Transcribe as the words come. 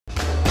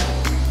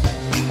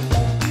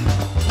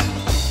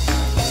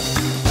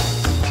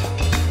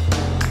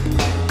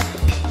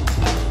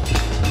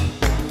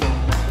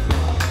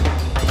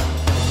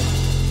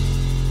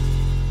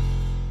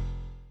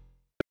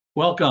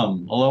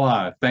Welcome.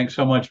 Aloha. Thanks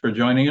so much for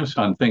joining us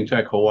on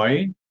ThinkTech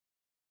Hawaii.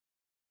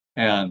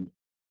 And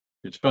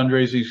it's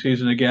fundraising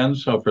season again.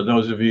 So for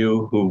those of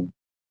you who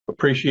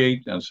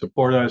appreciate and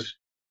support us,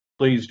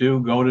 please do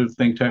go to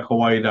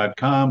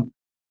thinktechhawaii.com,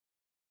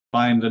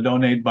 find the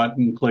donate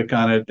button, click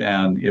on it,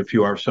 and if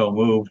you are so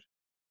moved,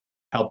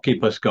 help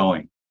keep us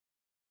going.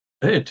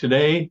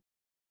 Today,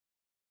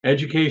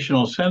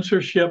 educational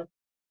censorship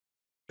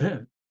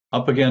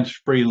up against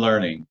free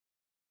learning.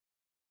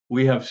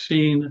 We have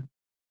seen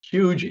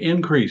huge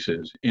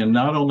increases in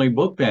not only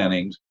book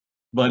bannings,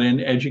 but in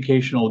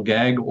educational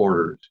gag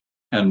orders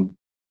and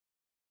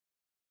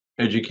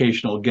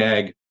educational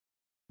gag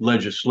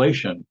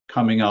legislation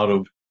coming out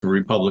of the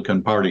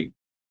Republican Party.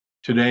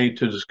 Today,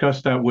 to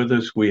discuss that with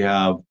us, we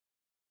have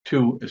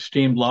two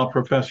esteemed law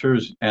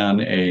professors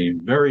and a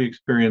very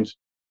experienced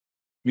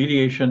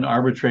mediation,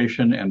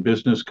 arbitration, and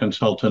business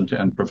consultant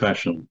and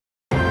professional.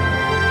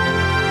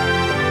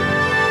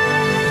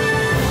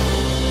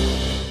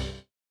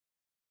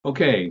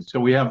 Okay, so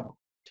we have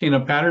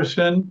Tina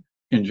Patterson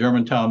in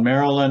Germantown,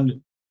 Maryland,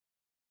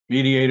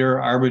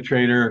 mediator,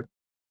 arbitrator,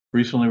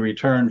 recently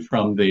returned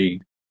from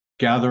the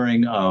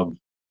gathering of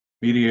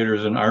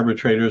mediators and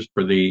arbitrators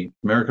for the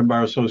American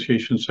Bar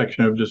Association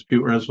section of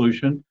dispute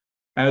resolution,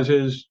 as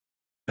is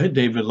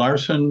David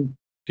Larson,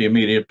 the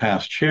immediate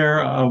past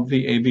chair of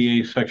the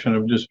ABA section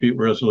of dispute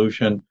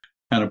resolution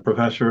and a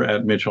professor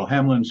at Mitchell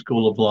Hamlin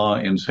School of Law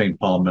in St.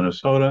 Paul,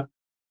 Minnesota,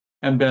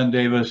 and Ben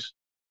Davis,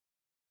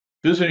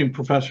 visiting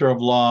professor of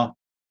law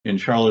in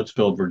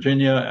Charlottesville,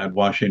 Virginia at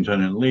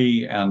Washington and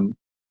Lee, and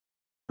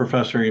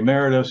professor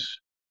emeritus,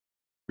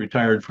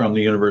 retired from the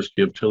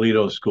University of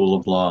Toledo School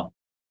of Law,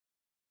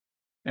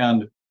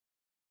 and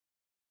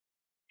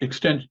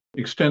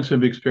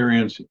extensive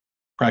experience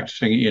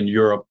practicing in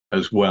Europe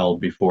as well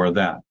before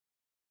that.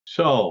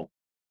 So,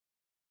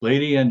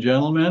 ladies and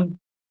gentlemen,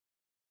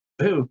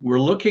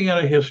 we're looking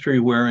at a history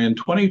where in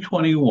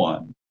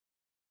 2021,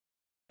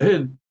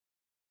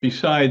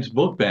 besides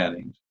book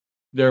bannings,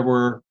 there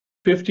were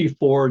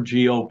 54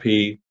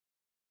 GOP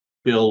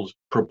bills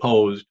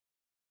proposed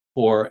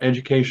for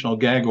educational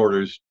gag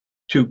orders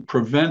to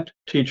prevent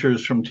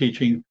teachers from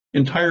teaching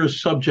entire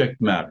subject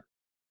matter,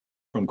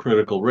 from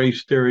critical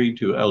race theory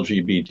to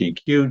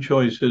LGBTQ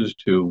choices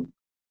to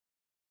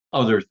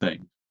other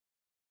things.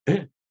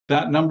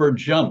 That number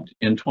jumped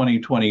in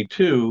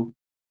 2022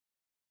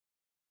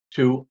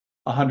 to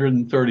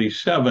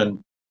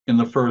 137 in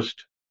the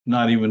first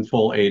not even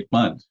full 8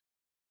 months.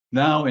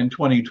 Now in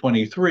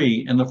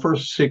 2023, in the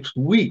first 6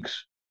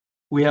 weeks,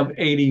 we have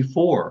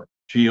 84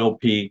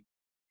 GOP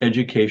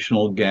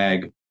educational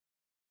gag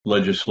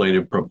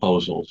legislative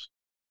proposals.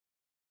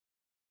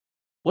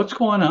 What's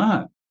going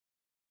on?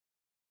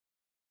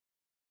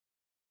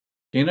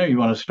 Tina, you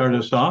want to start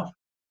us off?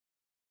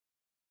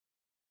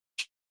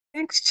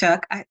 Thanks,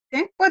 Chuck. I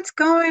think what's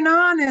going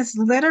on is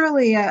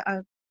literally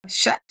a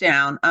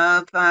shutdown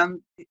of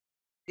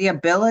the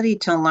ability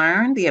to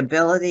learn, the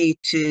ability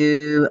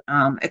to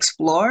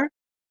explore,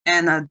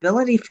 and the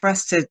ability for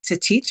us to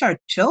teach our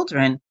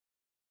children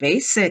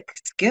basic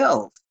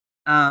skills.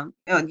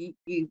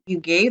 You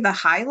gave the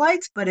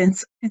highlights, but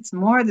it's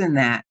more than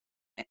that.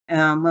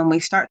 When we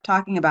start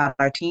talking about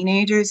our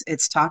teenagers,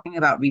 it's talking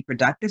about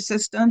reproductive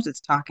systems.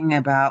 It's talking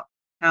about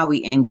how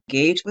we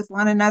engage with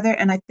one another.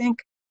 And I think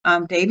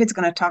David's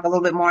going to talk a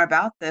little bit more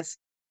about this.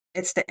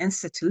 It's the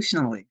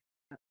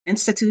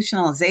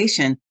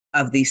institutionalization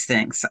of these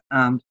things.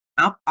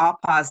 I'll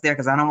pause there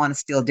because I don't want to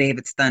steal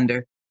David's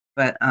thunder,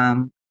 but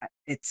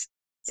it's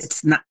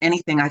not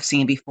anything I've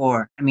seen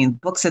before. I mean,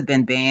 books have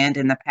been banned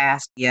in the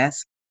past,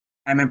 yes.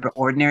 I remember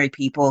Ordinary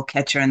People,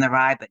 Catcher in the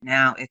Rye, but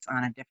now it's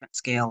on a different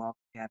scale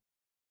altogether.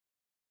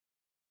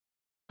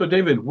 So,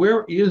 David,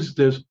 where is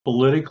this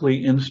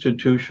politically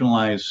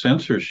institutionalized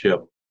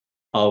censorship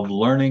of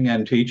learning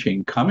and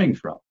teaching coming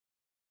from?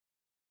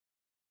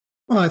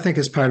 Well, I think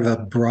it's part of a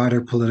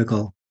broader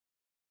political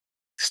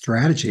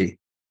strategy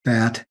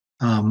that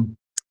the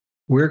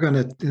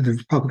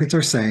Republicans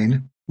are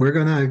saying we're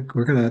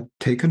gonna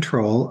take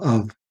control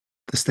of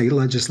the state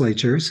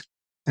legislatures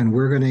and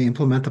we're going to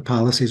implement the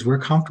policies we're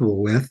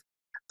comfortable with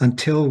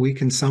until we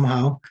can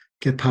somehow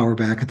get power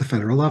back at the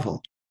federal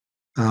level,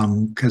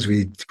 because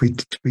we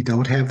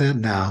don't have that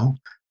now.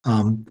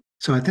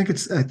 So I think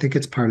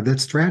it's part of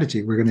that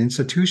strategy. We're going to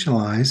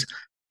institutionalize.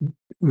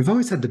 We've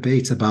always had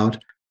debates about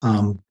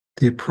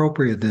the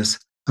appropriateness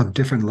of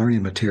different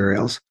learning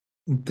materials.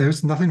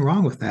 There's nothing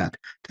wrong with that,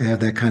 to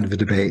have that kind of a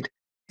debate.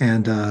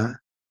 And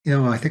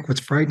I think what's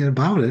frightening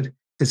about it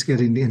is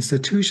getting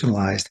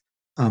institutionalized.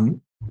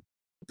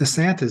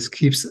 DeSantis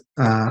keeps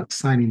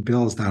signing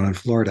bills down in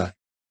Florida.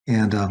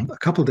 And a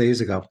couple of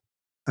days ago,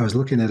 I was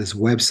looking at his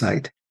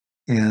website,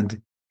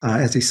 and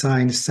as he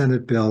signed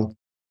Senate Bill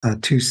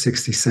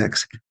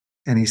 266,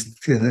 and he's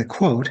going to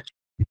quote,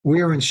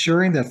 "We are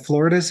ensuring that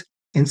Florida's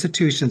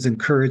institutions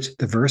encourage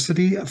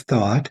diversity of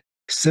thought,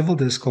 civil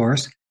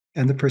discourse,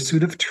 and the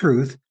pursuit of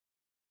truth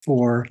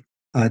for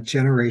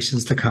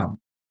generations to come."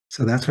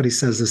 So that's what he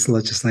says this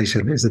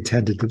legislation is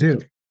intended to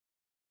do.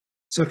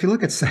 So if you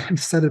look at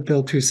Senate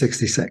Bill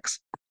 266,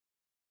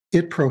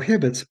 it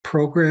prohibits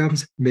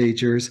programs,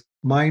 majors,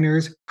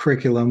 minors,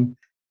 curriculum,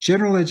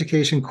 general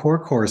education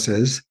core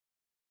courses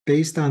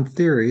based on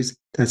theories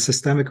that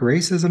systemic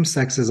racism,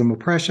 sexism,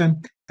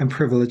 oppression, and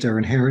privilege are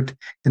inherent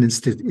in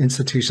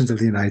institutions of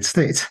the United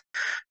States.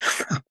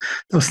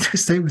 Those two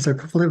statements are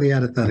completely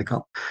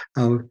antithetical.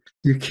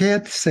 You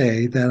can't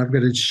say that I'm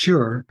going to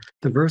ensure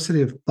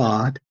diversity of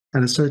thought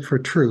and a search for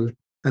truth,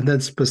 and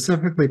then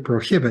specifically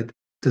prohibit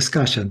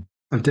discussion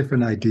of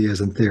different ideas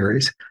and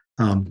theories.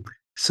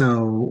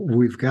 So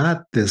we've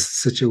got this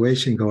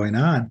situation going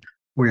on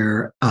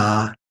where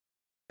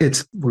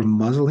we're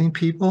muzzling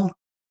people.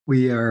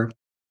 We are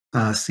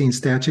seeing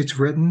statutes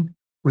written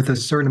with a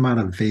certain amount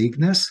of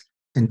vagueness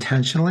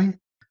intentionally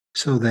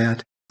so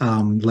that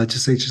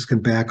legislatures can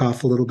back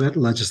off a little bit,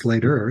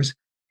 legislators,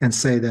 and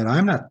say that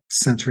I'm not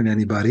censoring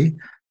anybody.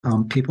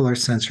 People are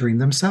censoring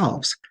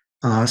themselves.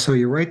 So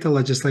you write the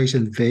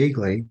legislation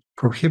vaguely,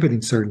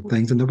 prohibiting certain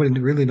things, and nobody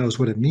really knows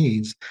what it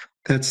means.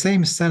 That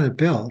same Senate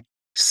bill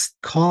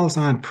calls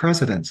on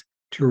presidents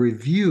to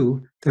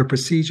review their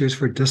procedures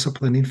for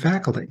disciplining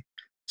faculty.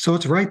 So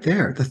it's right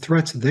there. The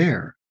threat's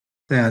there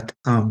that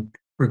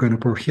we're going to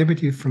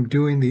prohibit you from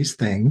doing these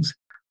things.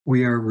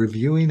 We are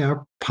reviewing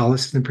our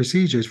policies and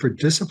procedures for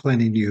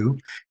disciplining you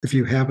if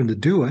you happen to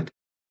do it.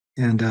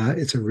 And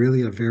it's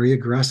really a very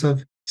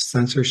aggressive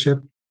censorship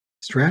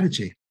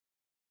strategy.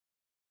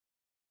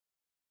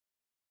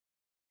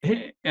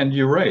 And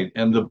you're right.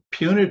 And the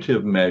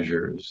punitive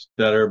measures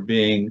that are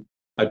being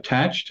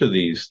attached to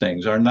these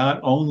things are not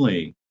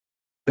only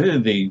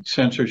the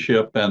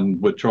censorship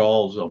and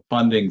withdrawals of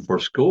funding for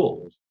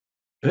schools,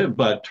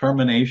 but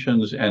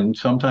terminations and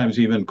sometimes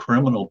even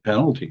criminal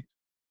penalties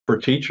for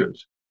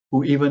teachers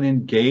who even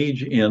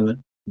engage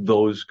in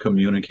those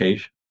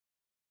communications.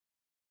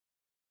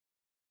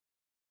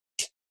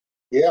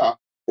 Yeah,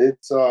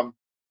 it's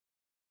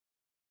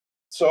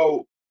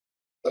so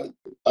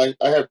I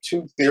have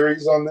two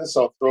theories on this.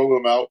 I'll throw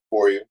them out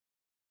for you.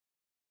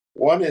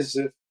 One is,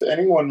 if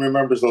anyone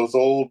remembers those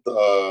old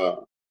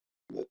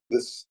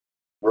this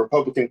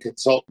Republican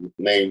consultant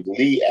named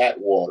Lee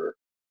Atwater,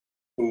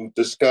 who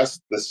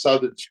discussed the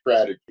Southern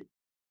strategy.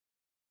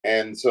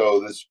 And so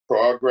this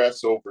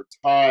progress over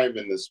time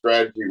in the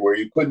strategy where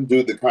you couldn't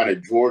do the kind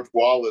of George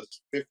Wallace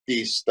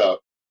 50s stuff,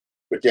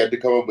 but you had to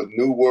come up with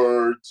new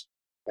words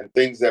and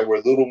things that were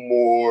a little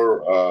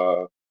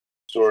more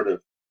sort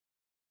of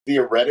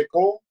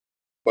theoretical,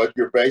 but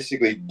you're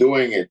basically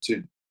doing it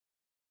to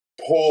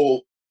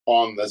pull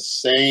on the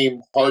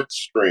same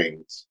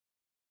heartstrings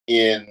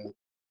in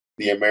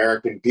the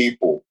American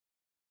people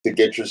to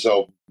get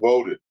yourself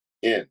voted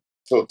in.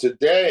 So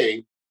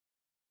today,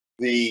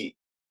 the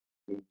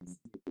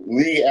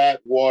Lee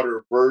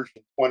Atwater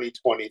version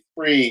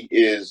 2023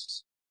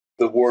 is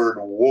the word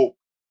woke.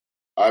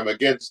 I'm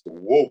against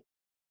woke.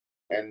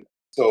 And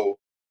so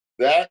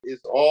that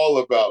is all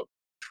about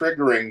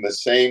triggering the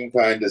same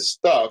kind of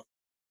stuff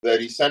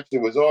that essentially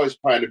was always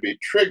trying to be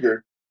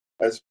triggered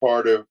as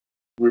part of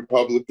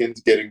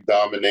Republicans getting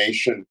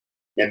domination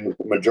in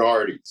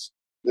majorities.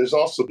 There's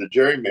also the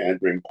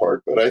gerrymandering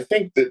part, but I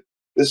think that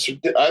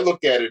I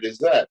look at it as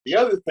that. The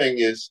other thing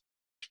is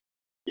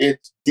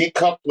it's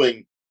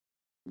decoupling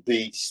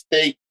the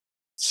state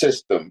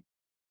system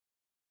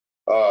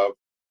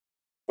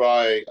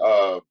by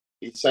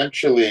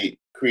essentially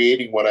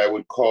creating what I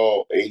would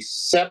call a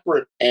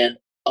separate and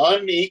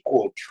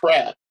unequal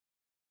track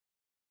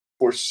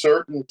for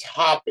certain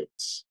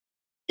topics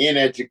in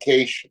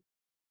education.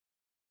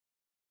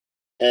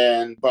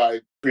 And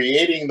by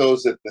creating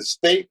those at the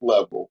state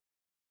level,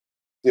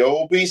 there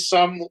will be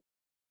some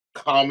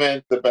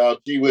comment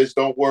about, gee whiz,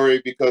 don't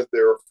worry, because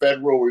there are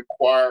federal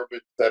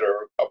requirements that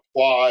are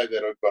going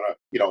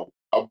to,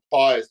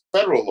 apply as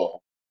federal law.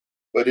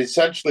 But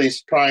essentially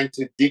it's trying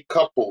to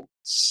decouple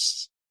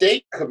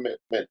state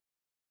commitment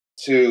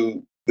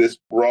to this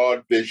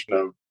broad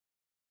vision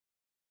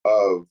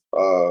of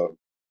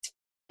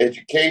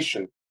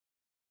education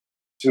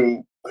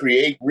to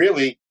create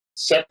really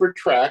separate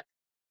track,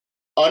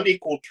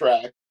 unequal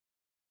track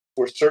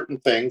for certain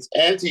things,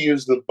 and to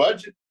use the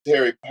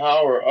budgetary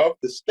power of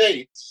the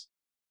states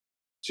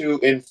to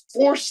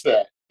enforce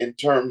that in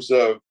terms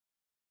of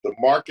the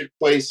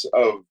marketplace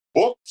of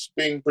books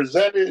being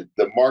presented,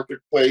 the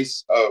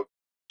marketplace of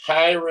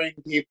hiring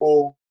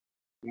people,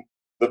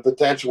 the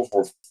potential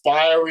for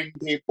firing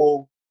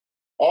people.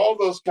 All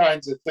those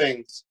kinds of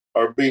things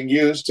are being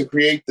used to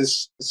create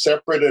this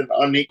separate and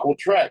unequal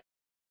track.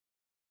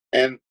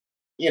 And,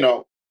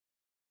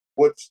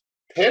 what's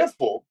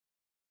pitiful,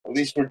 at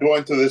least we're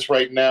going through this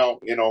right now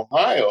in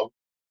Ohio,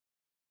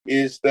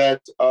 is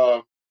that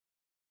I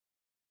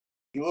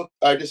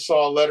just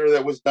saw a letter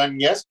that was done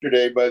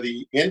yesterday by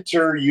the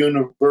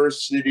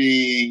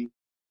Inter-University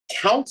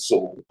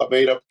Council,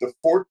 made up the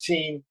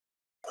 14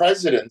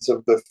 presidents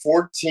of the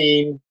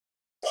 14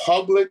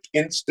 public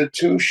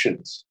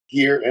institutions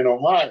here in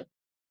Ohio.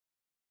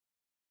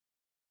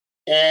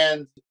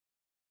 And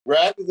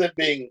rather than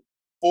being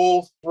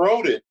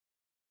full-throated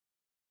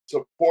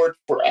support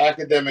for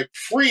academic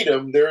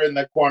freedom, they're in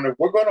the corner.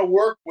 We're going to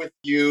work with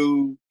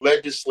you,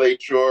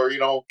 legislature.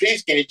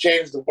 Please, can you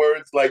change the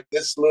words like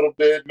this a little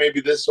bit?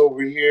 Maybe this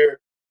over here,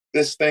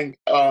 this thing.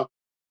 Can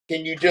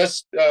you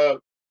just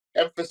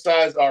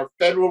emphasize our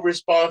federal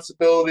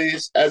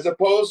responsibilities as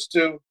opposed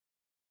to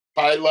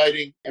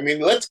highlighting? I mean,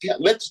 let's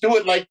do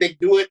it like they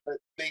do it.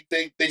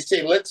 They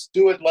say let's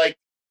do it like,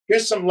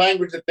 here's some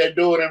language that they're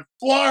doing in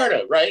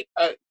Florida, right?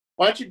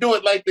 Why don't you do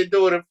it like they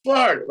do it in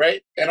Florida,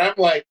 right? And I'm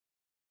like,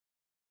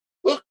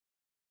 look,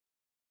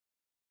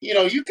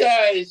 you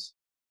guys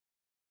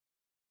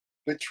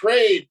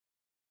betrayed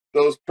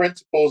those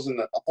principles in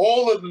the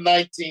whole of the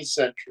 19th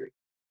century,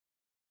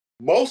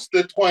 most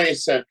of the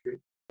 20th century,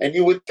 and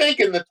you would think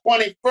in the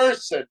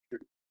 21st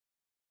century,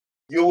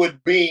 you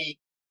would be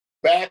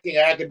backing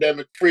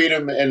academic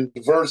freedom and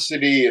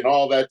diversity and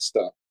all that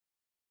stuff.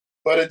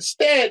 But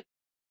instead,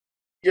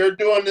 you're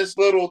doing this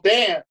little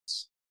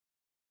dance.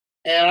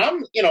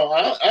 And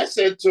I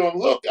said to him,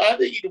 look,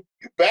 either you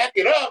back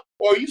it up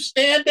or you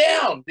stand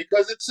down,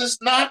 because it's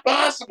just not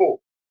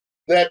possible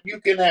that you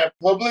can have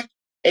public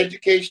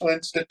educational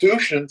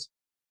institutions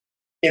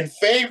in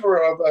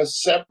favor of a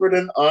separate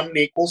and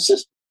unequal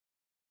system.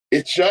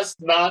 It's just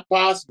not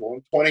possible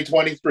in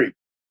 2023. At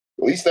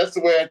least that's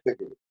the way I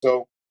think of it.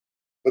 So,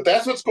 but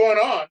that's what's going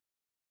on.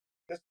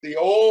 That's the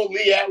old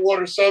Lee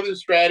Atwater Southern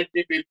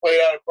strategy being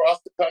played out across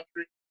the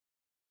country,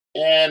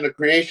 and the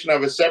creation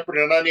of a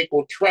separate and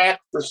unequal track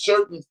for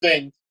certain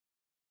things,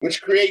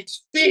 which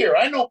creates fear.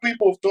 I know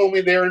people have told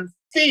me they're in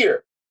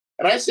fear.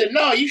 And I said,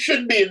 no, you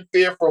shouldn't be in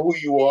fear for who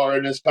you are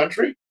in this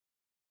country.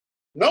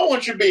 No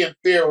one should be in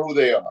fear of who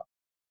they are.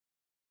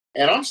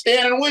 And I'm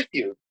standing with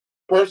you,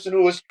 person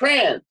who is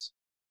trans.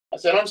 I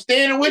said, I'm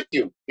standing with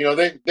you. They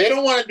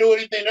don't want to do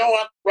anything. They don't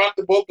want to rock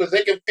the boat because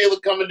they can feel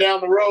it coming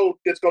down the road.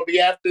 It's going to be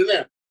after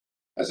them.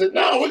 I said,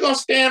 no, we're going to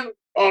stand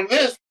on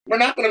this. We're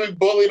not going to be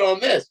bullied on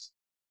this,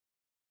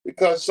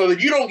 because so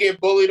that you don't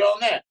get bullied on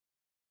that.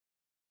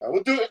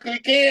 We'll do it if we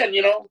can,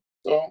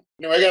 So,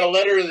 I got a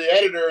letter to the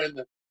editor in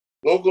the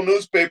local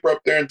newspaper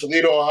up there in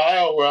Toledo,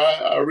 Ohio, where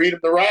I read him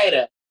the riot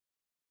act.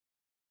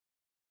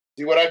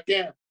 See what I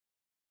can.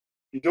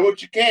 You do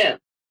what you can.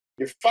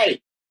 You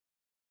fight.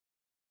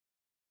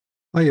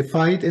 Well, you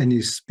fight and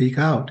you speak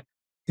out.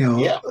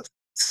 Yeah.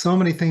 So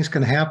many things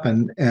can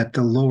happen at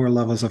the lower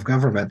levels of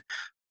government.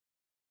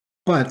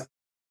 But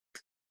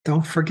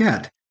don't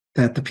forget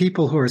that the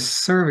people who are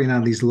serving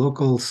on these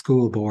local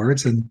school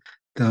boards and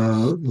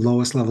the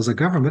lowest levels of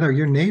government are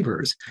your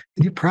neighbors.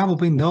 And you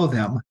probably know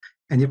them,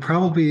 and you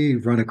probably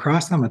run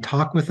across them and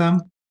talk with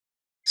them.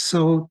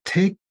 So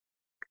take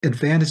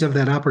advantage of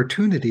that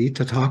opportunity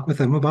to talk with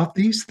them about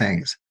these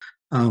things.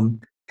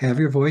 Have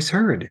your voice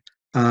heard.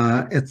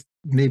 It's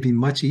maybe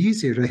much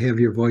easier to have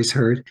your voice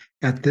heard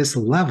at this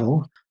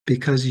level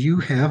because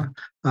you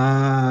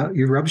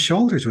rub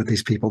shoulders with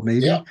these people,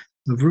 maybe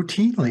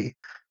routinely.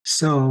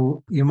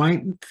 So you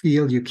might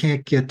feel you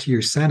can't get to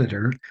your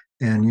senator,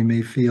 and you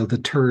may feel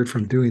deterred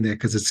from doing that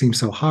because it seems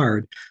so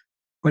hard,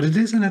 but it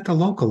isn't at the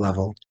local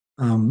level.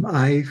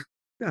 I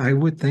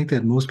would think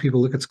that most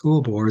people look at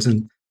school boards,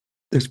 and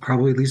there's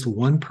probably at least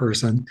one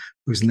person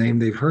whose name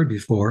they've heard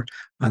before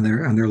on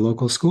their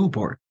local school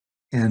board.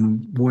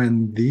 And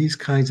when these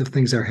kinds of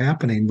things are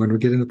happening, when we're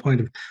getting to the point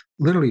of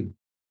literally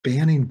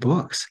banning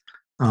books,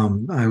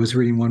 I was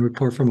reading one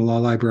report from a law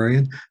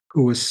librarian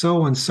who was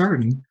so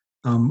uncertain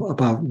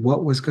about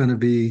what was going to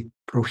be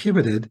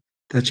prohibited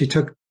that she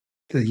took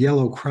the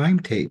yellow crime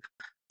tape,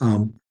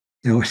 took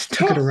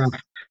it around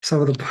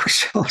some of the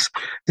bookshelves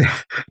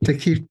to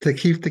keep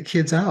the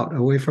kids out,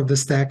 away from the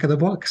stack of the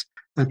books,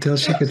 until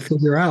she could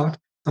figure out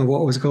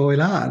what was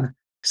going on.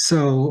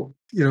 So,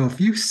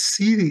 if you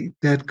see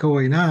that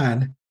going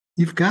on,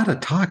 you've got to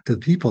talk to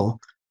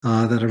people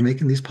that are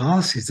making these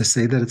policies to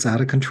say that it's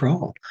out of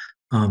control,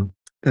 that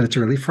it's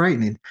really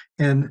frightening.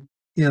 And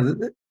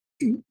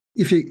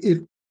if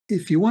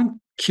you want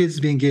kids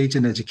to be engaged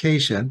in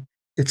education,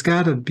 it's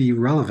got to be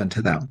relevant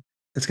to them.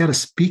 It's got to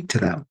speak to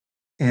them.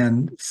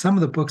 And some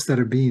of the books that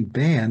are being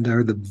banned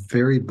are the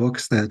very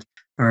books that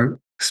are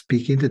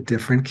speaking to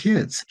different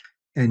kids.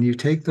 And you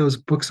take those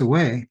books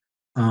away,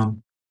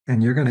 and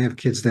you're going to have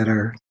kids that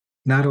are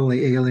not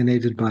only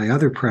alienated by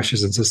other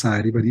pressures in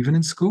society, but even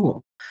in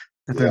school,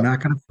 that they're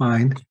not going to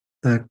find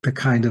the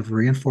kind of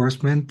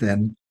reinforcement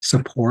and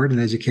support and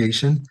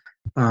education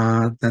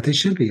that they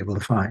should be able to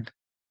find.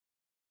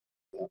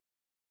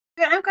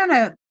 I'm going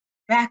to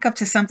back up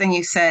to something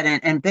you said,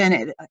 and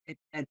then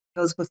it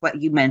goes with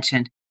what you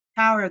mentioned,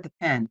 power of the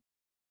pen.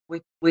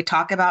 We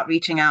talk about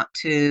reaching out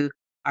to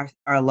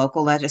our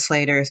local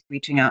legislators,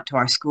 reaching out to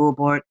our school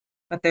board,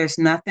 but there's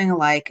nothing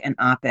like an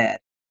op-ed.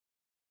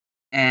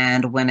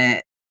 And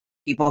when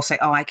people say,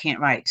 "Oh, I can't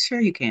write," sure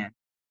you can.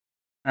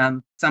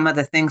 Some of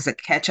the things that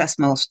catch us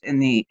most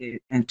in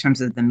terms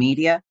of the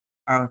media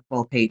are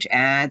full-page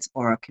ads,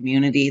 or a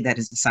community that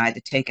has decided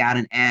to take out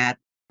an ad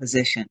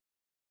position.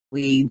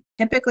 We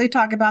typically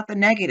talk about the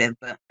negative,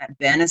 but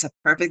Ben is a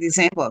perfect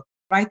example.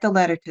 Write the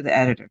letter to the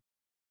editor.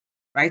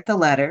 Write the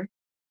letter.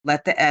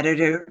 Let the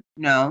editor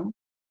know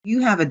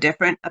you have a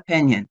different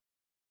opinion.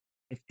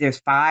 If there's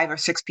 5 or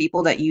 6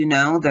 people that you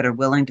know that are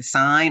willing to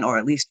sign or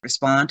at least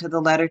respond to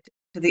the letter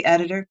to the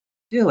editor,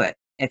 do it.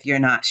 If you're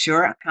not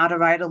sure how to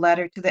write a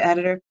letter to the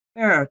editor,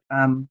 there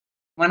are,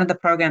 one of the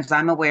programs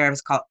I'm aware of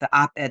is called the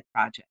Op-Ed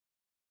Project.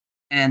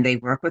 And they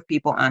work with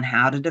people on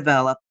how to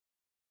develop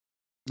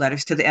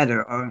letters to the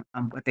editor, or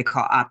what they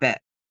call op-ed.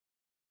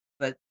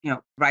 But,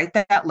 write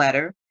that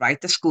letter,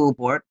 write the school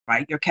board,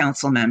 write your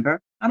council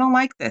member. I don't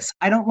like this.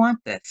 I don't want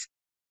this.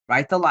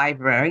 Write the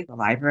library. The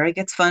library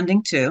gets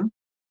funding too.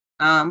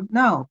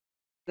 No,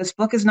 this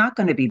book is not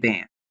going to be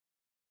banned.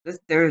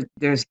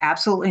 There's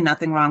absolutely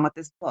nothing wrong with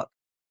this book.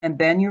 And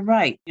Ben, you're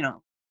right.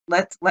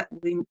 Let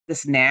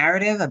this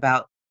narrative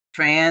about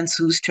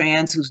who's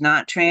trans, who's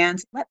not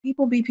trans, let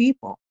people be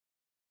people.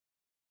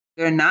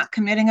 They're not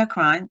committing a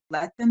crime.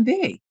 Let them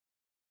be.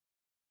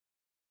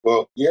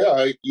 Well, yeah,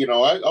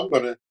 I'm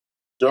going to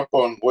jump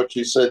on what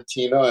you said,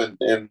 Tina,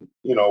 and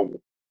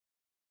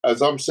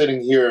as I'm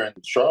sitting here in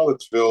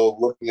Charlottesville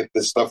looking at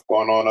this stuff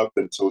going on up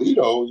in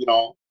Toledo,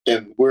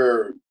 and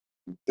where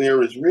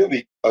there is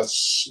really a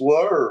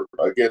slur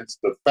against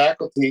the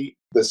faculty,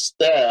 the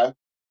staff,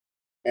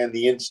 and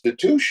the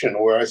institution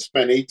where I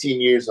spent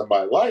 18 years of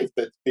my life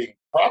that's being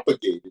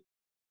propagated.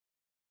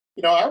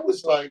 I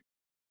was like,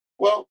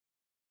 well,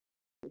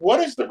 what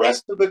is the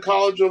rest of the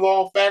College of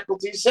Law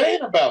faculty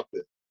saying about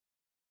this?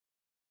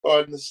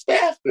 Or the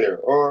staff there?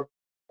 Or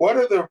what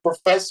are the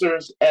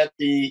professors at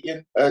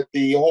the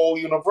whole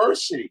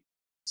university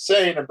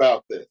saying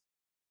about this?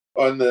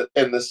 And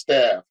the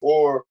staff?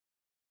 Or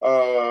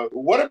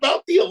what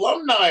about the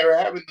alumni or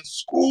having the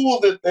school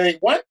that they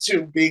went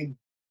to being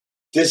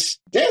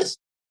dissed?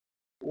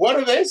 What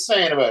are they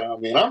saying about it? I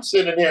mean, I'm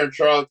sitting here in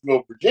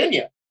Charlottesville,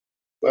 Virginia,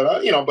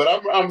 but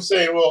I'm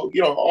saying, well,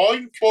 all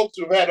you folks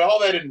who've had all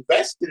that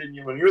invested in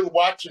you, and you're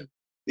watching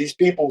these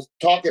people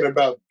talking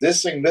about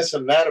dissing this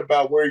and that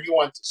about where you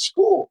went to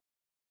school.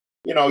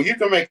 You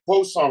can make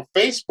posts on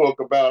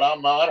Facebook about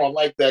I don't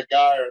like that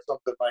guy or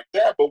something like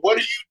that. But what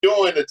are you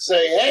doing to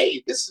say,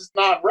 hey, this is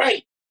not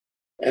right?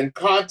 And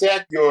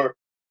contact your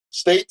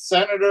state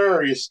senator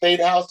or your state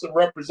House of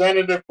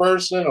Representative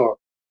person or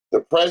the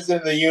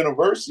president of the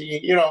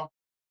university.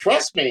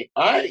 Trust me,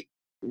 I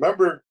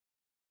remember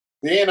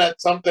being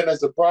at something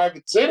as a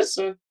private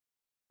citizen,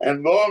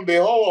 and lo and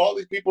behold, all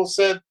these people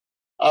said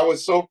I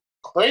was so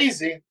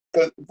crazy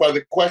by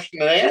the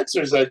question and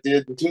answers I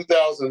did in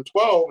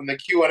 2012 in the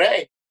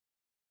Q&A.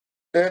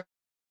 That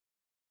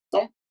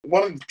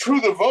one of the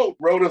True the Vote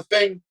wrote a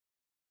thing.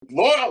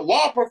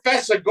 Law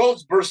professor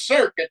goes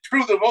berserk at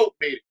True the Vote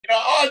meeting.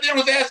 All I did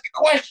was ask a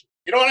question.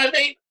 You know what I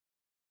mean?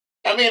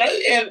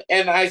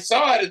 And I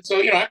saw it, and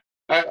so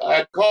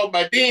I called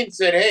my dean,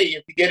 said, hey,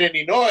 if you get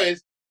any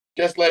noise,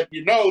 just let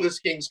you know this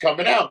thing's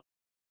coming out.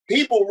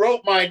 People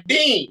wrote my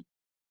dean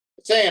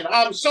saying,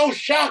 I'm so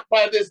shocked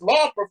by this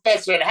law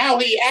professor and how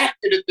he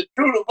acted at the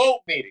True to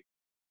Vote meeting.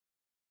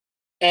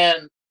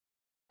 And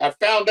I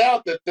found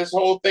out that this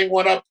whole thing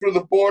went up through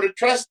the Board of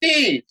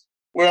Trustees.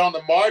 We're on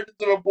the margins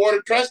of a Board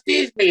of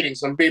Trustees meeting.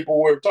 Some people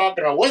were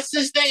talking about, what's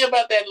this thing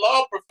about that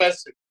law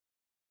professor?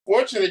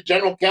 Fortunately,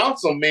 General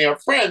Counsel and me are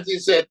friends. He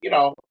said,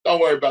 don't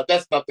worry about it.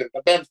 That's nothing.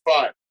 Ben's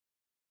fine.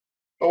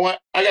 But when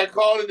I got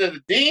called into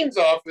the dean's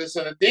office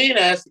and the dean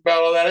asked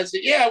about all that, I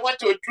said, yeah, I went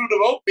to a True to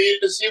Vote meeting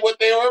to see what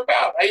they were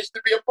about. I used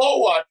to be a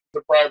poll watcher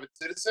as a private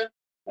citizen,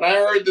 and I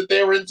heard that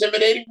they were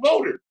intimidating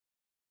voters.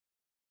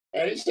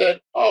 And he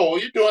said, oh, well,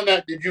 you're doing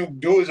that. Did you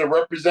do as a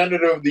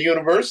representative of the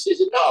university? He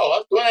said, no, I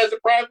was doing it as a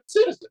private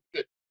citizen.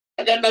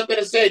 I got nothing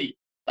to say to you.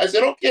 I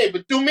said, okay,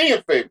 but do me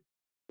a favor.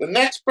 The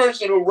next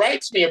person who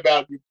writes me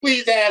about you,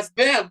 please ask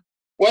them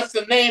what's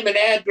the name and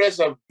address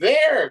of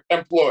their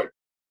employer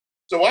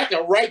so I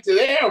can write to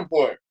their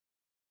employer.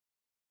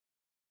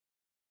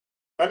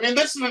 I mean,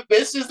 this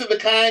is the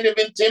kind of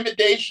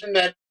intimidation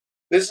that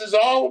this is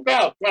all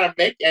about, trying to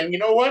make. And you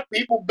know what?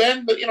 People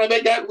bend,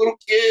 they got little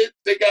kids,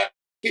 they got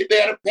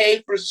to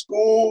pay for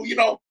school,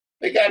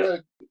 they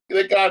got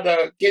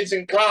kids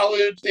in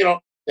college, they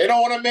don't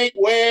want to make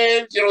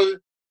waves,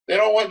 they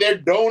don't want their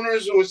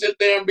donors who will sit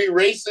there and be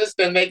racist,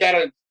 and they got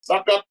to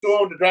suck up to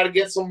them to try to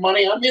get some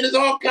money. I mean, there's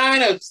all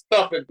kind of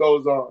stuff that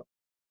goes on.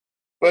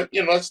 But,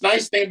 it's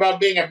nice thing about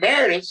being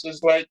emeritus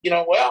is like,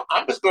 well,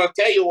 I'm just going to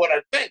tell you what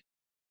I think.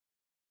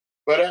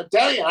 But I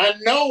tell you, I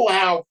know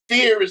how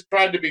fear is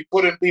trying to be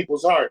put in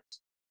people's hearts.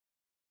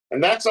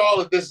 And that's all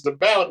that this is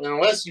about. And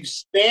unless you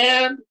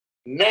stand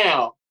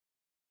now,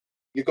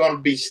 you're going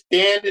to be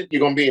standing, you're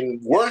going to be in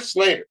worse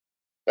later.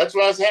 That's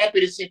why I was happy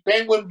to see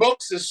Penguin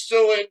Books is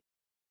suing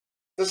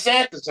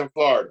DeSantis in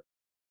Florida.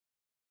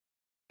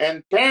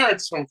 And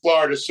parents from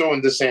Florida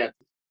suing DeSantis.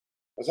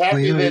 I was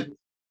happy that,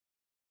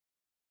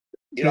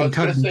 I was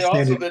going to say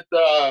also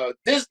that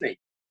Disney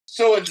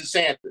suing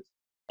DeSantis.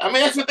 I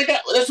mean, that's what they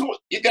got. That's what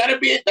you got to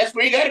be. That's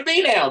where you got to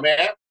be now,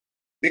 man.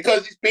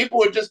 Because these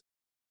people are just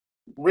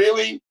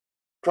really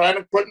trying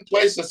to put in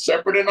place a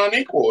separate and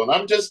unequal. And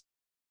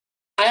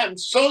I am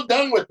so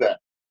done with that.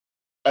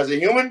 As a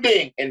human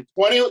being in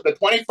the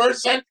 21st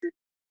century,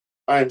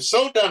 I am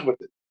so done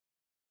with it.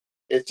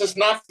 It's just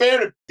not fair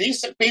to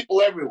decent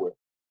people everywhere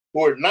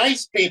who are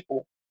nice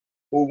people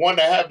who want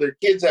to have their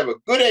kids have a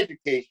good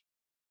education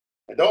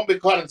and don't be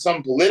caught in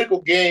some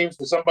political games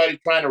for somebody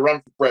trying to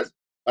run for president.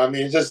 I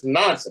mean, it's just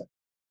nonsense.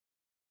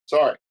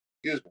 Sorry.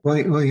 Excuse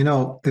me.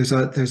 Well,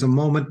 there's a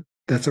moment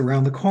that's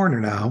around the corner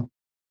now.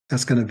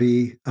 That's going to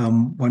be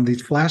one of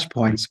these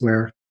flashpoints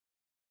where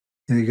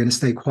you're going to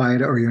stay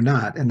quiet or you're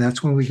not, and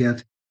that's when we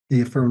get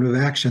the affirmative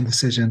action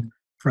decision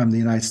from the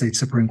United States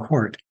Supreme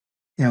Court.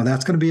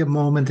 That's going to be a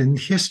moment in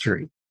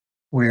history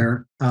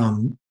where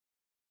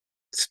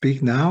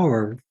speak now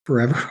or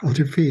forever hold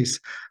your peace.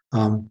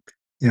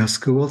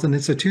 Schools and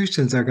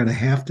institutions are going to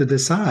have to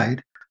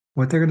decide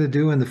what they're going to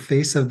do in the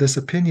face of this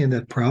opinion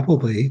that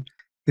probably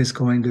is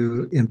going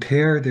to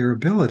impair their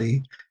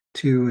ability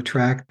to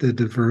attract the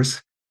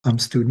diverse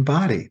student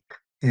body.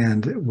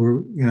 And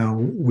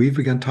we've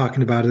begun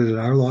talking about it at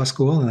our law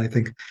school, and I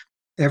think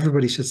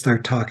everybody should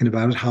start talking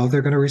about it, how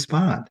they're going to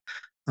respond,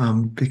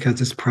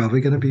 because it's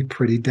probably going to be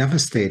pretty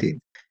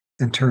devastating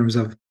in terms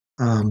of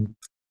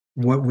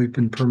what we've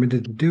been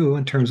permitted to do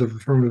in terms of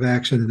affirmative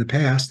action in the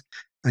past.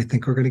 I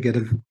think we're going to get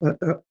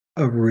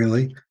a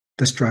really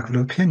destructive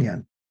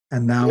opinion.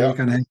 And now we're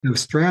going to have a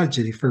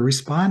strategy for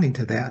responding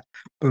to that.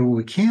 But what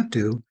we can't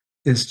do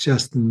is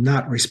just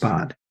not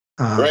respond.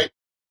 Right.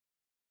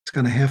 It's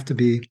going to have to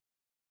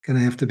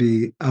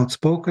be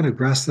outspoken,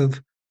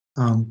 aggressive,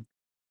 and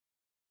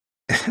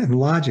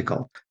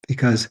logical,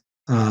 because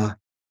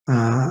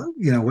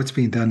what's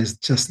being done is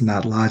just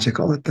not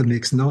logical. It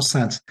makes no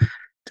sense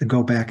to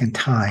go back in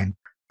time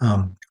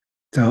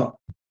to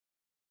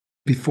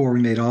before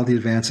we made all the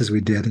advances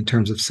we did in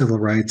terms of civil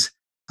rights,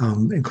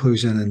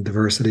 inclusion, and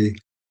diversity.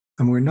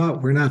 And we're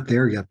not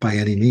there yet by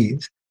any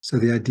means. So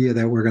the idea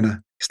that we're going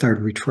to start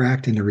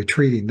retracting or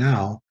retreating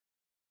now,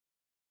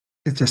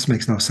 it just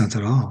makes no sense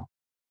at all.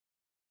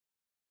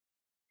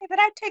 But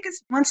I'd take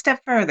us one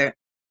step further: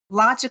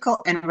 logical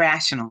and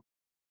rational.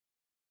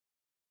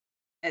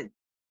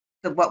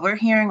 So what we're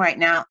hearing right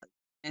now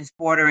is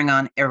bordering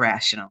on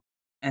irrational,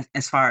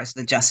 as far as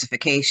the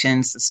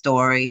justifications, the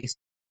stories,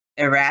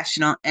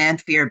 irrational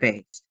and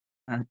fear-based.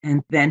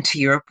 And then to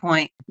your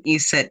point, you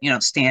said,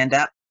 stand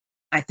up.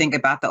 I think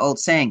about the old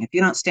saying, if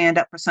you don't stand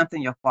up for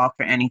something, you'll fall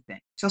for anything.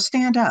 So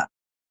stand up,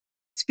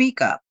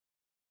 speak up.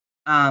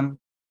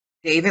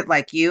 David,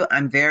 like you,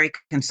 I'm very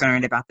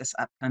concerned about this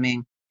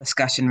upcoming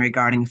discussion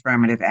regarding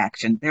affirmative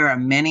action. There are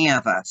many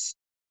of us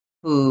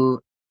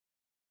who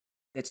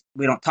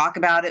we don't talk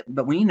about it,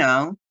 but we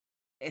know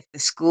if the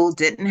school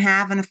didn't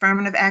have an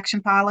affirmative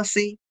action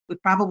policy, we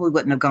probably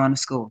wouldn't have gone to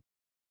school.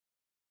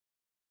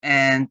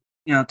 And,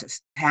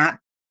 to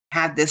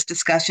have this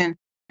discussion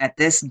at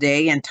this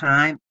day and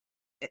time,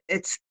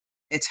 it's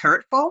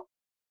hurtful,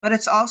 but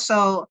it's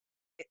also,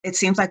 it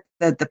seems like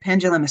the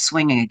pendulum is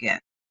swinging again.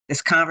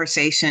 This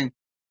conversation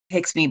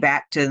takes me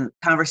back to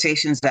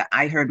conversations that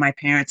I heard my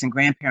parents and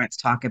grandparents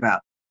talk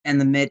about in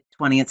the mid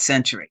 20th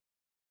century.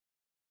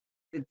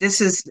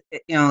 This is,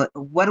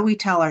 what do we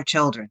tell our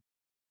children?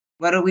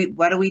 What do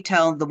we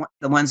tell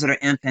the ones that are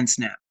infants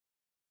now?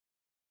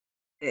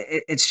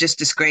 It's just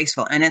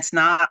disgraceful. And it's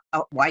not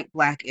a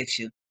white-black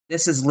issue.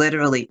 This is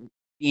literally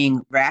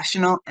being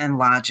rational and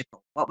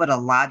logical. What would a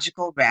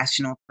logical,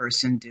 rational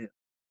person do?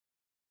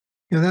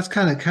 That's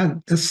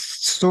that's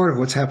sort of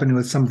what's happening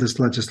with some of this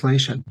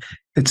legislation.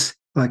 It's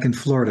like in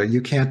Florida,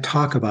 you can't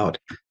talk about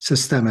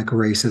systemic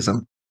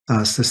racism,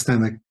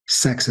 systemic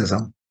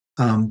sexism.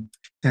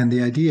 And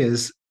the idea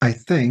is, I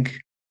think,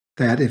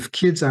 that if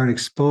kids aren't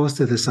exposed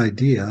to this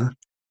idea,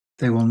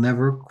 they will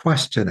never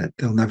question it.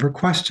 They'll never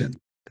question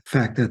the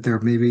fact that there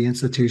may be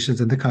institutions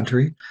in the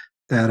country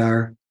that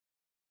are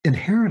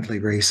inherently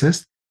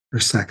racist or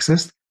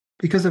sexist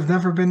because they've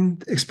never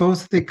been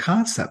exposed to the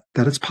concept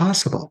that it's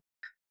possible.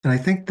 And I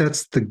think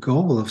that's the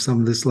goal of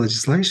some of this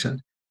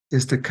legislation,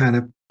 is to kind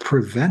of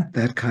prevent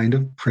that kind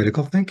of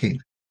critical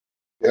thinking.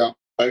 Yeah,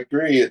 I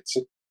agree.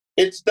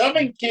 It's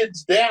dumbing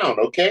kids down,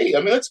 okay?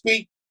 I mean,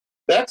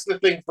 that's the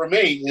thing for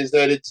me, is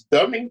that it's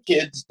dumbing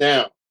kids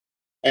down.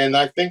 And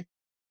I think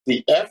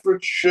the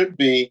effort should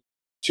be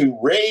to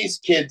raise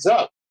kids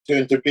up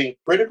into being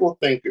critical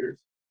thinkers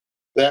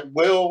that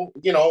will,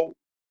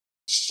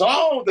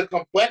 solve the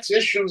complex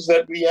issues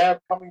that we have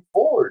coming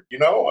forward.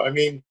 I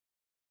mean,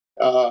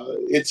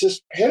 it's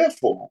just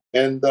pitiful.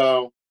 And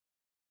I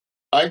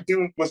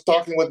was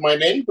talking with my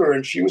neighbor,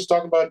 and she was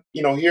talking about,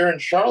 here in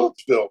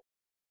Charlottesville,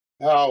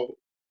 how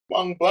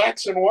among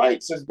blacks and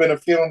whites there's been a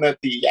feeling that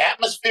the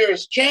atmosphere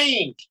has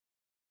changed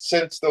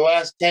since the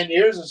last 10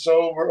 years or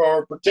so,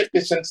 or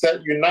particularly since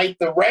that Unite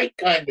the Right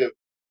kind of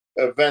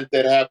event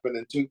that happened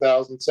in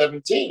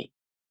 2017,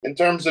 in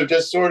terms of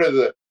just sort of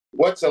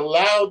what's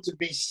allowed to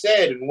be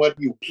said and what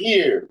you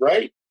hear,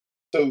 right?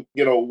 So,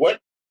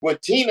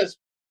 what Tina's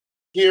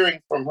hearing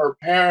from her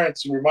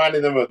parents,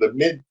 reminding them of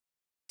the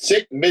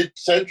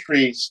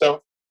mid-century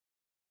stuff,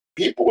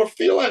 people are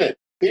feeling it.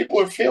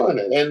 People are feeling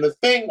it. And the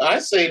thing I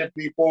say to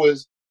people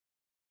is,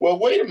 well,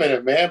 wait a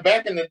minute, man.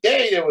 Back in the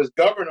day, there was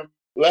Governor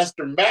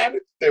Lester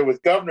Maddox. There was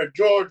Governor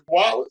George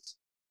Wallace.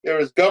 there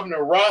was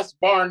Governor Ross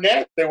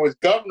Barnett, there was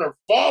Governor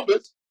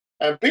Faubus,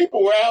 and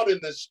people were out in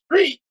the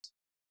streets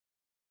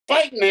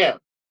fighting him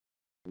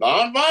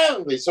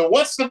non-violently. So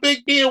what's the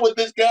big deal with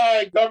this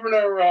guy,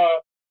 Governor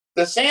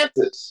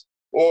DeSantis,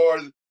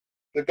 or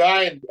the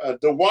guy in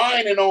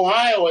DeWine in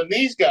Ohio, and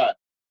these guys?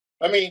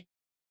 I mean,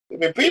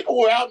 people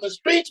were out in the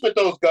streets with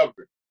those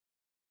governors.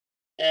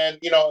 And,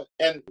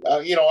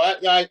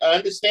 I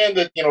understand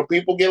that,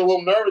 people get a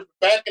little nervous.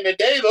 Back in the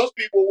day, those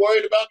people were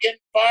worried about getting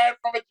fired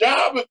from a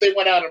job if they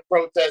went out and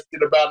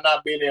protested about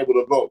not being able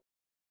to vote.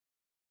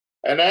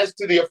 And as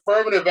to the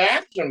affirmative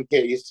action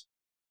case,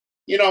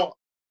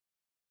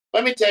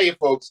 let me tell you,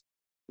 folks,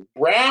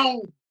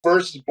 Brown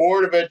versus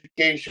Board of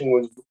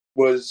Education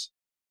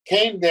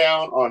came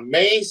down on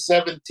May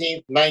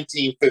 17th,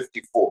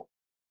 1954.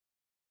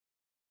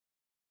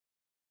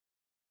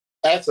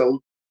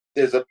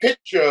 There's a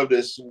picture of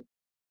this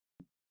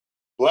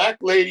black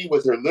lady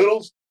with her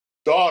little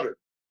daughter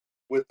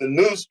with the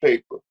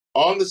newspaper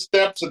on the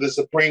steps of the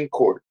Supreme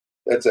Court.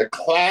 That's a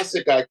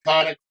classic,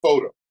 iconic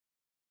photo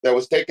that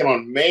was taken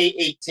on May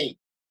 18th.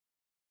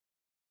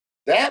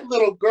 That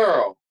little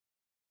girl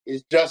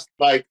is just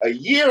like a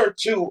year or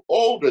two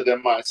older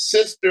than my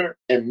sister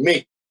and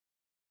me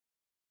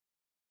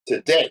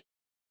today.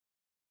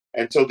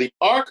 And so the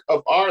arc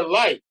of our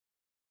life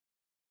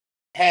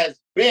has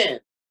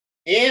been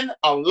in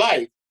a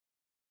life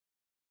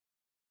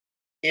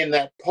in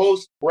that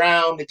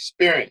post-Brown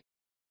experience.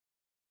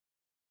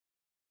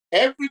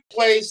 Every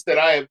place that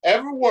I have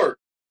ever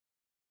worked,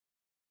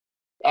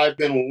 I've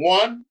been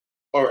one,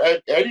 or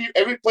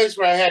every place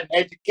where I had an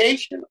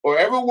education or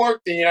ever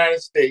worked in the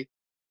United States,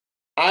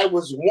 I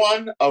was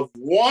one of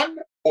one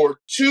or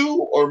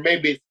two or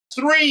maybe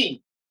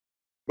three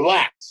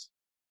blacks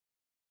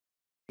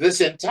this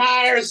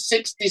entire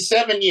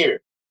 67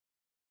 years.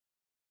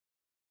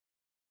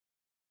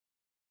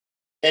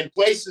 In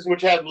places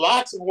which had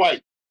lots of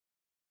white.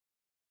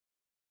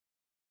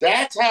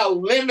 That's how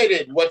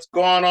limited what's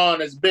gone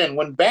on has been.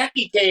 When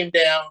Bakke came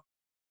down,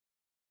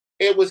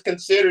 it was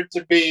considered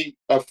to be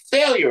a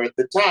failure at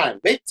the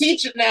time. They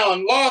teach it now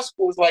in law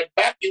schools like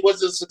Bakke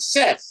was a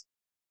success.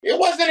 It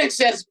wasn't a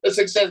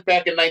success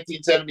back in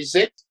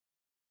 1976.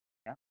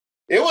 Yeah.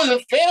 It was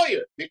a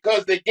failure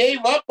because they gave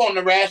up on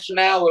the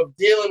rationale of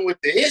dealing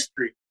with the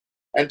history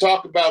and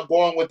talk about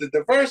going with the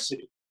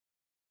diversity.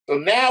 So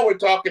now we're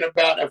talking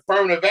about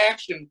affirmative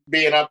action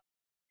being up.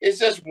 It's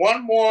just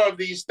one more of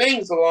these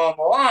things along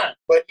the line.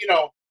 But,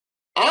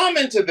 I'm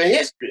into the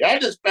history. I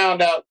just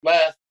found out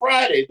last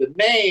Friday the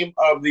name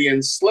of the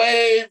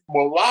enslaved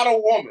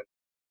mulatto woman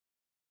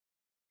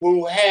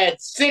who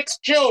had 6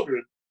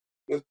 children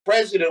with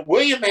President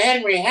William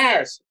Henry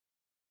Harrison.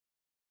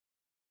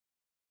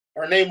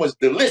 Her name was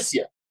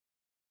Delicia.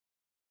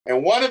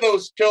 And one of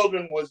those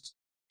children was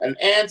an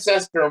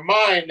ancestor of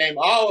mine named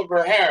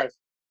Oliver Harrison.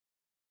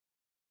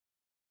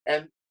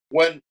 And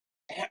when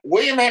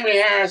William Henry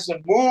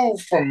Harrison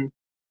moved from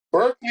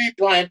Berkeley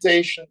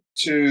Plantation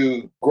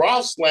to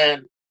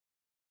Grassland,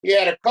 he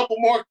had a couple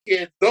more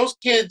kids. Those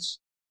kids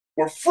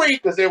were free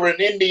because they were in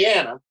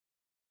Indiana.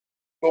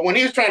 But when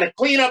he was trying to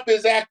clean up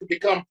his act to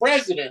become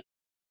president,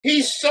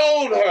 he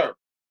sold her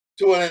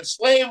to an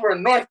enslaver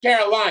in North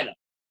Carolina,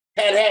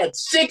 had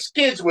 6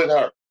 kids with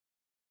her.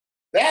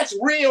 That's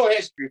real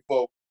history,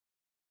 folks.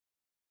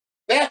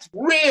 That's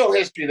real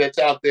history that's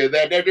out there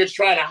that they're just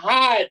trying to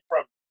hide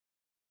from.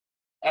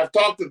 I've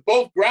talked with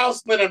both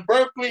Grassland and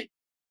Berkeley,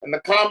 and the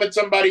comment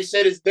somebody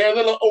said is they're a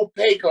little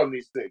opaque on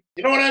these things.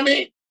 You know what I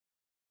mean?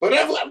 But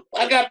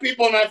I got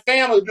people in my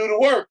family who do the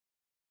work,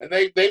 and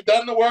they've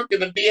done the work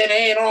and the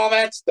DNA and all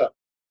that stuff.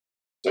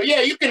 So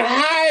yeah, you can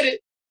hide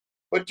it,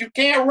 but you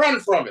can't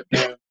run from it,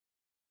 man.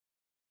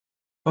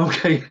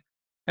 Okay.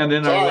 And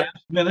in our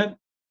last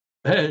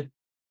minute,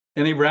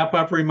 any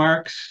wrap-up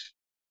remarks,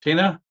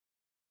 Tina?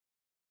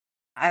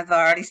 I've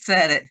already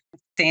said it.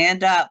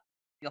 Stand up.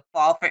 You'll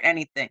fall for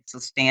anything, so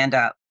stand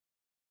up.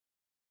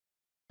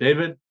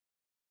 David?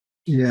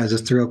 Yeah,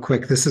 just real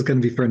quick. This is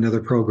going to be for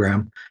another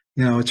program.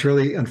 It's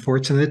really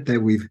unfortunate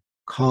that we've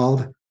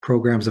called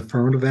programs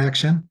affirmative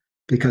action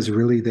because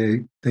really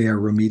they are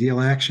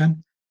remedial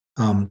action.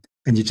 And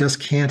you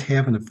just can't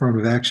have an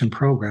affirmative action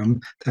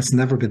program that's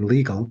never been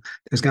legal.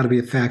 There's got to be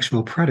a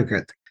factual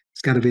predicate.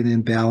 It's got to be an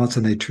imbalance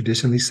in a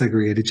traditionally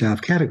segregated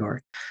job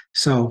category.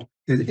 So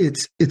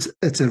it's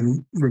a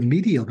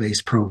remedial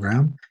based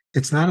program.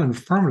 It's not an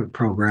affirmative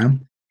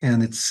program,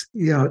 and it's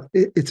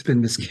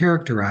been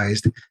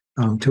mischaracterized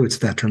to its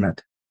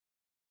detriment.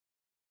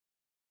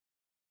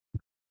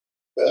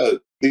 The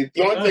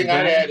only thing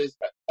I'd add is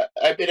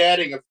I've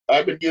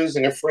been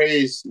using a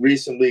phrase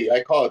recently.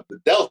 I call it the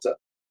delta.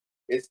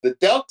 It's the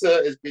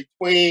delta is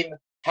between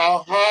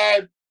how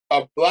high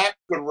a black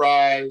could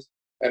rise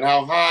and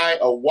how high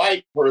a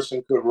white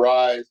person could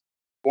rise,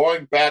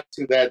 going back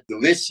to that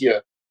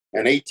Delicia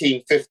in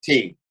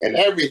 1815 and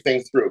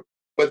everything through.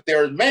 But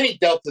there are many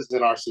deltas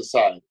in our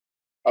society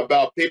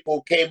about people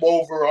who came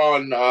over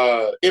on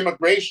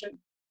immigration.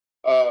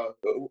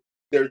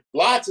 There's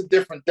lots of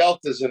different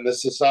deltas in the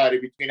society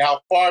between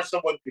how far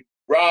someone could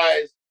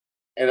rise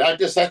And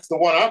that's the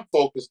one I'm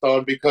focused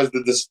on because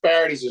the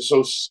disparities are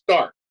so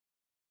stark.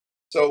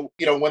 So,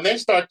 when they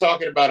start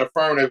talking about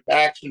affirmative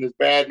action is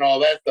bad and all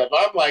that stuff,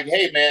 I'm like,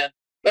 hey, man,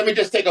 let me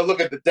just take a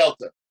look at the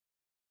delta.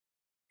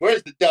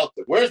 Where's the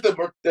delta? Where's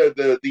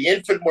the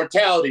infant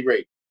mortality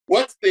rate?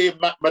 What's the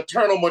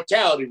maternal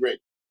mortality rate?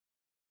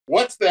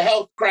 What's the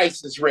health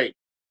crisis rate?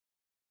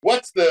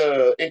 What's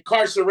the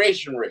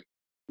incarceration rate?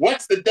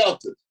 What's the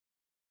deltas?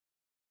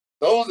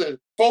 Those are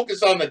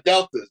focus on the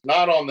deltas,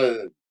 not on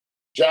the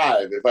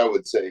jive, if I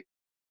would say.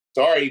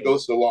 Sorry, it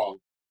goes so long.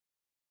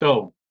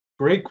 So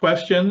great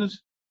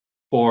questions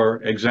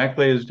for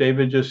exactly as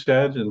David just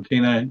said and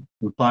Tina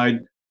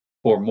implied.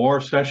 For more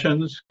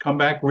sessions, come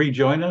back,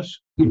 rejoin us.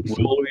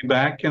 We'll be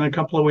back in a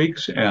couple of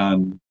weeks,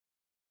 and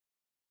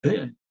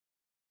I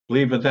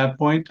believe at that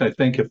point, I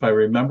think if I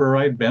remember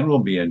right, Ben will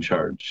be in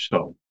charge.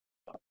 So,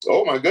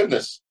 oh my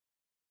goodness!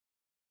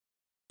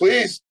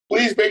 Please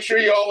make sure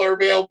you all are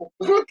available.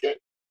 Okay.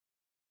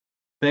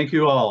 Thank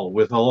you all.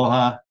 With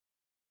aloha,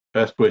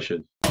 best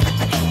wishes.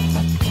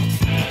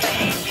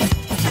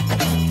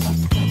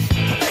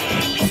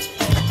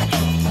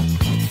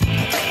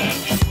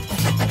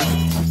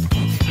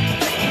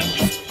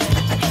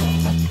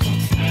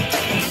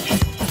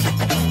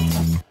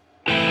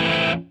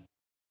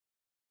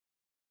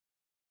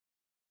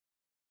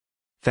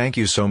 Thank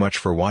you so much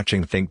for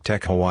watching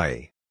ThinkTech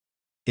Hawaii.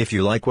 If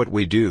you like what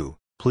we do,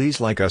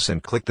 please like us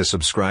and click the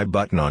subscribe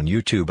button on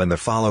YouTube and the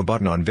follow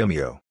button on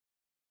Vimeo.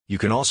 You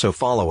can also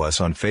follow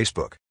us on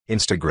Facebook,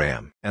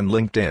 Instagram, and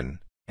LinkedIn,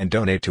 and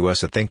donate to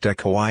us at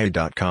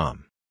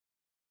thinktechhawaii.com.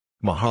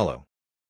 Mahalo.